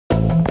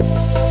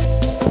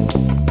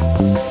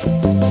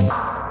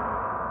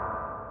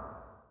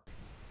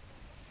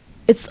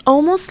It's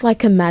almost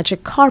like a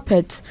magic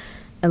carpet,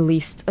 at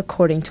least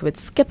according to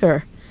its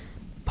skipper.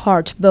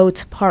 Part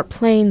boat, part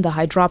plane, the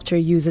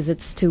hydroptère uses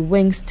its two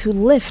wings to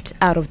lift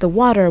out of the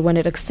water when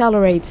it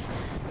accelerates,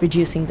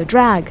 reducing the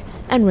drag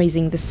and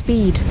raising the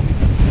speed.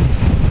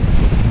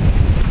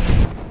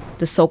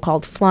 The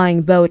so-called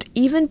flying boat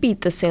even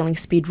beat the sailing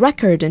speed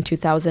record in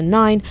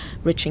 2009,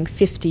 reaching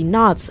 50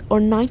 knots or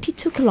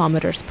 92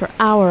 kilometers per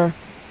hour.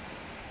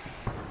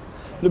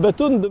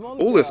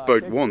 All this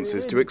boat wants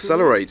is to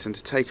accelerate and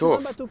to take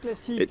off.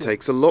 It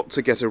takes a lot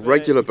to get a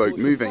regular boat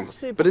moving,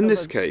 but in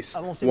this case,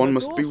 one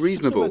must be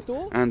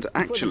reasonable and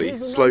actually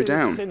slow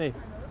down.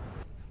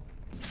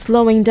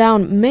 Slowing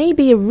down may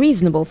be a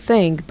reasonable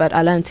thing, but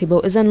Alain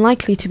Thibault is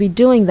unlikely to be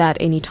doing that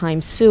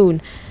anytime soon.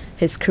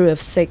 His crew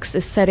of 6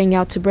 is setting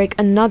out to break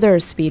another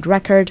speed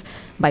record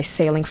by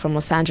sailing from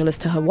Los Angeles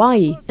to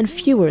Hawaii in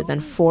fewer than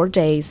 4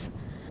 days.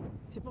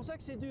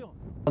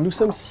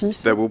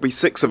 There will be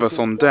 6 of us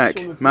on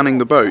deck, manning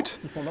the boat,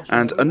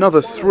 and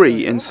another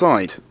 3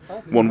 inside.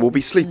 One will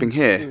be sleeping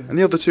here, and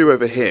the other 2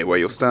 over here where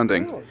you're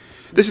standing.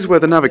 This is where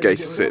the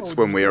navigator sits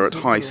when we are at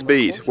high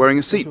speed, wearing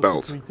a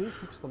seatbelt.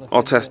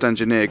 Our test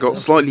engineer got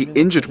slightly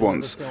injured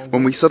once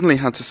when we suddenly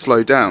had to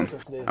slow down,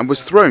 and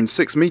was thrown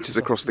 6 meters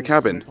across the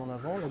cabin.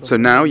 So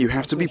now you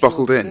have to be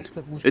buckled in.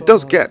 It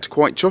does get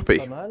quite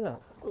choppy.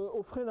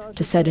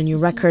 To set a new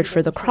record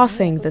for the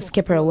crossing, the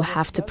skipper will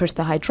have to push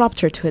the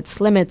hydroptère to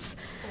its limits.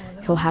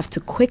 He'll have to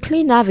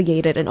quickly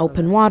navigate it in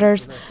open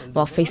waters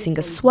while facing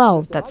a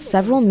swell that's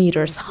several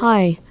meters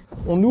high.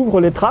 On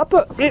ouvre les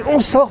trappes et on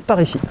sort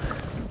par ici.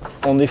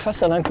 On est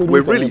face à l'inconnu.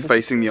 We're really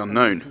facing the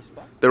unknown.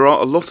 There are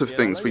a lot of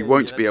things we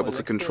won't be able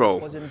to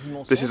control.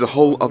 This is a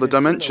whole other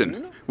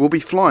dimension. We'll be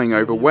flying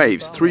over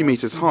waves 3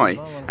 meters high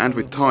and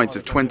with tides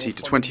of 20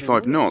 to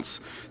 25 knots,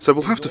 so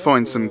we'll have to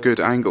find some good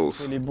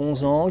angles.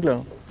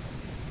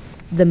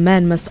 The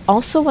men must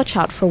also watch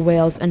out for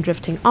whales and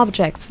drifting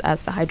objects,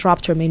 as the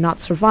hydroptère may not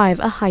survive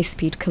a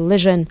high-speed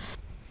collision.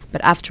 But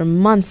after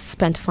months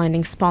spent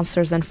finding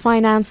sponsors and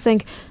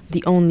financing,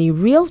 the only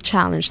real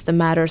challenge that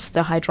matters to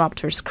the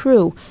hydroptère's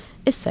crew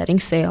is setting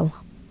sail.